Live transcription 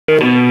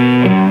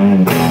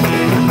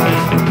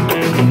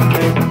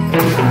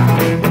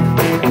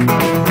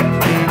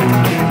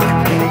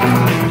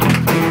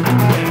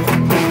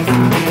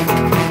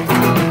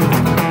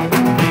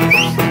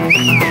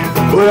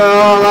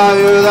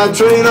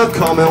a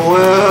coming,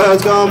 well,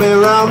 it's coming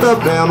round the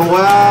bend.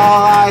 Well,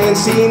 I ain't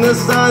seen the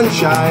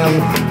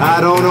sunshine, I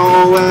don't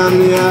know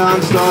when. Yeah,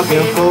 I'm stuck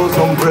in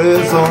Folsom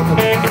Prison.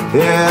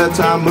 Yeah,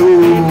 time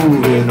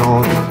moving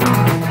on.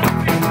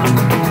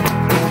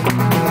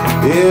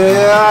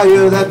 Yeah, I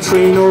hear that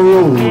train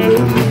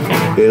a-rolling,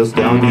 it's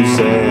down to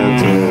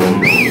Santa.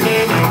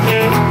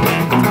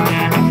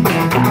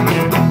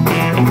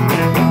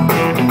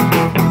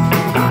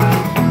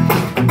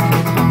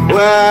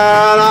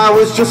 Well, I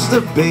was just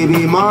a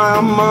baby, my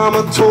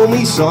mama told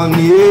me, son,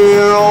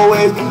 yeah,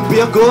 always be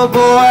a good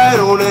boy,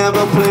 don't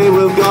ever play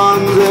with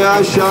guns. Yeah,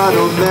 I shot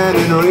a man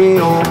in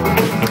Rio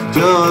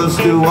just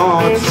to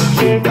watch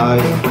you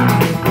die.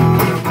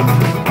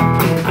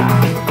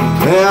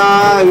 Yeah,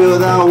 I hear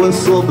that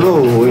whistle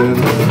blowing,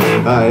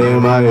 I hear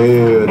my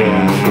head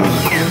and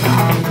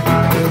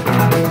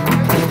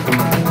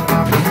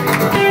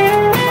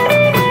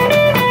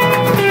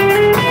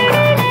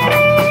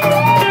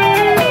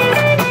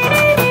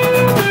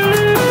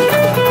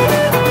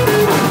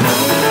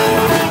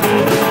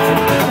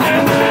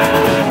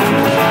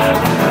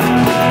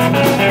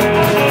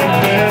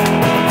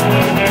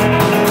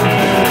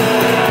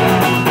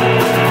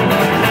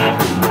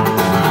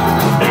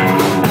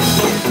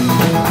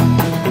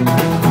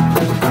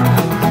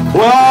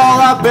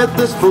I bet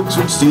this folks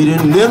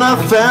succeeding in a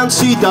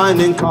fancy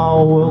dining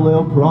car. Well,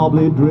 they're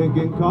probably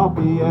drinking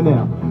coffee and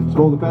they're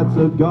smoking a fat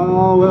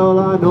cigar. Well,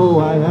 I know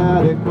I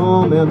had it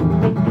coming,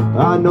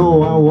 I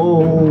know I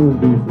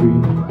won't be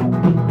free.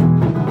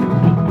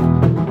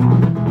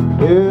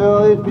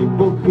 Yeah, if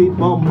people keep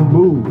on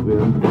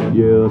moving,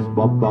 yes,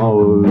 Papa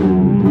will be.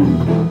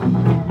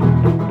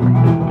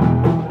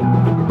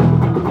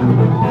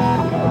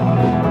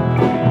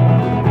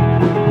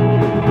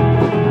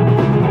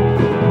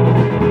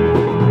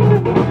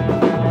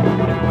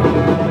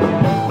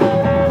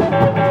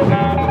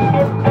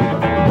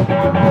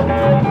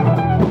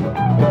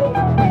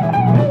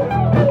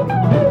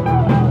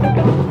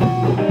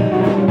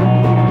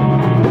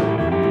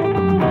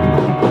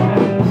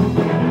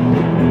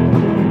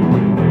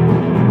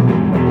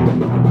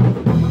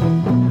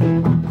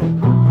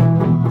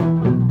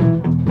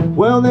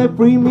 Well, they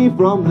free me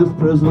from this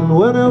prison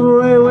whenever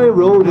railway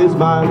road is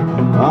mine.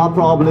 I'll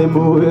probably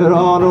move it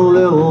on a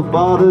little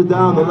farther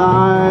down the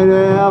line.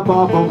 Yeah,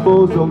 far from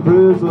Folsom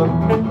Prison,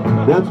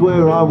 that's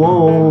where I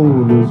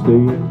want to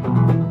stay.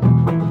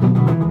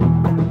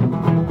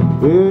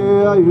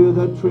 Yeah, I hear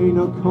that train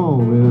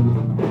a-coming,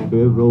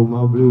 it roll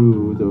my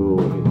blues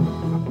away.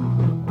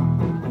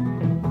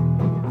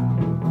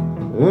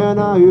 And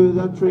I hear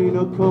that train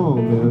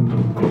a-coming,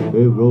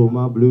 it roll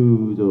my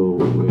blues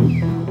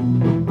away.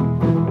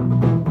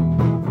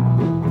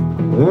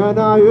 And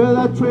I hear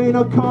that train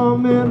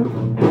a-coming,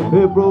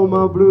 it blow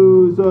my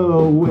blues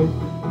away.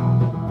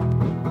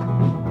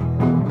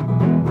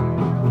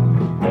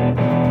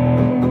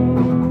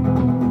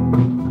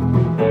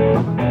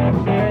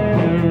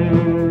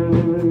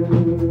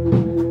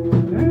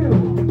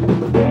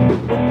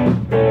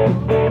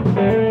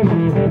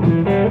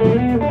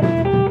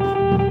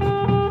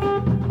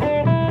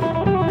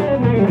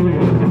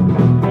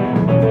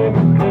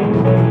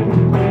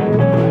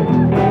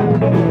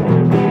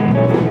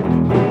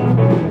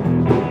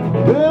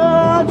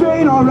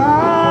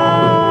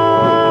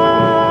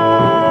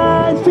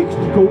 Alright, 60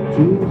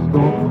 coaches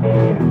gone.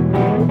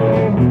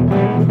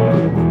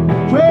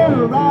 Train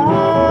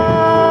ride,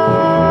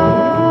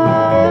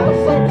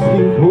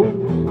 60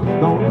 coaches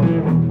gone.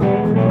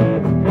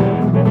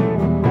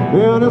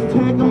 And it's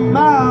taking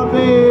my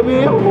baby,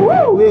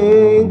 woo,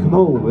 and come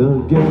home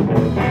again.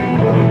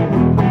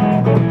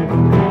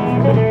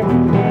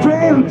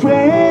 Train,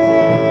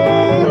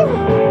 train,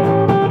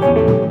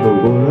 go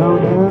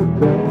around that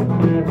track.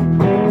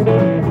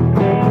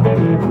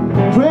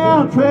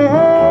 Train, train,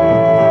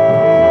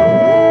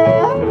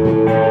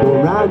 go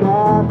round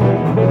that.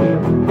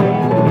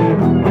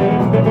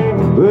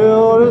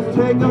 Well, it's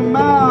taking a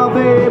mile,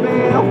 baby.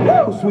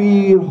 Woo,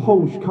 sweet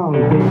home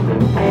Chicago.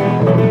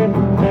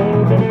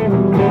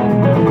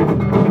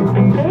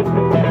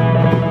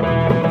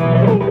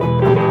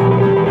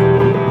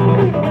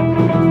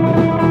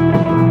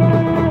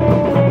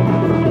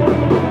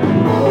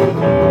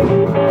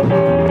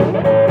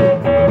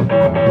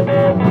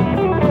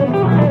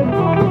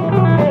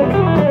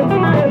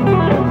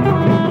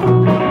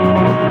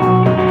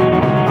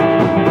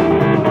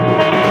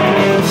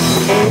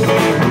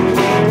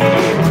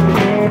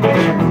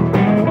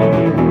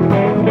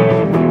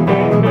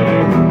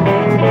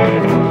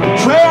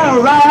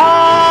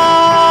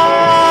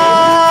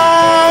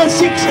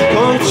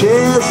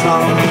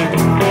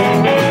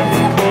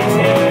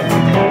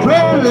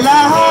 Red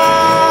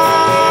light,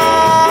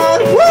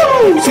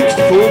 woo,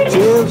 64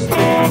 chips.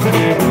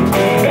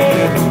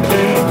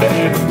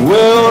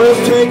 Well,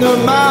 it's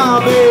taking my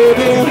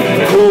baby,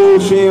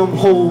 push him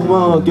home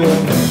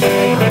again.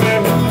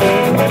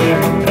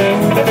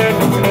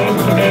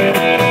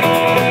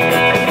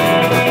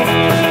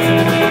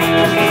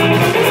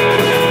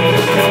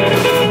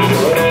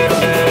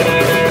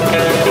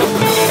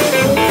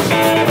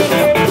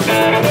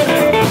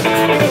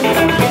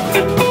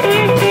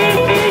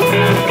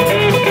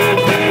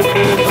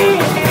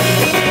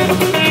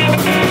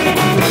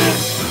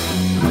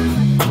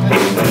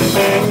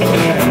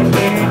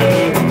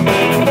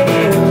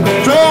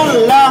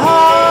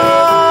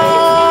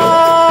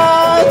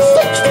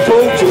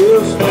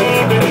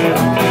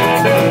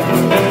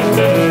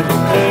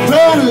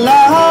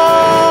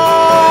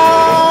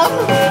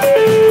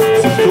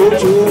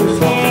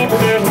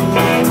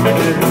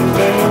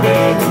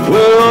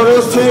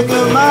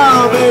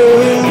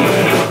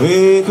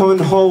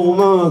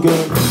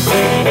 again.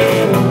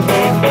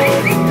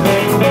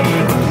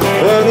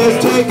 And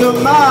it's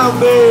taking my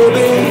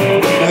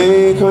baby,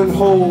 ain't coming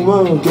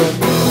home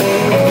again.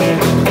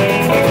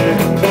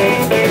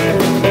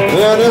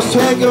 And it's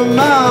taking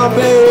my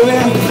baby,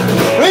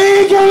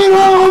 ain't coming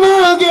home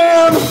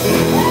again.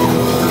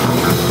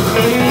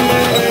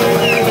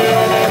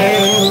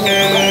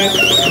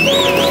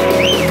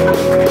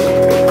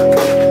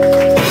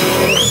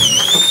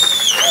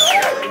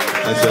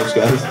 Nice jobs,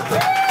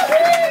 guys.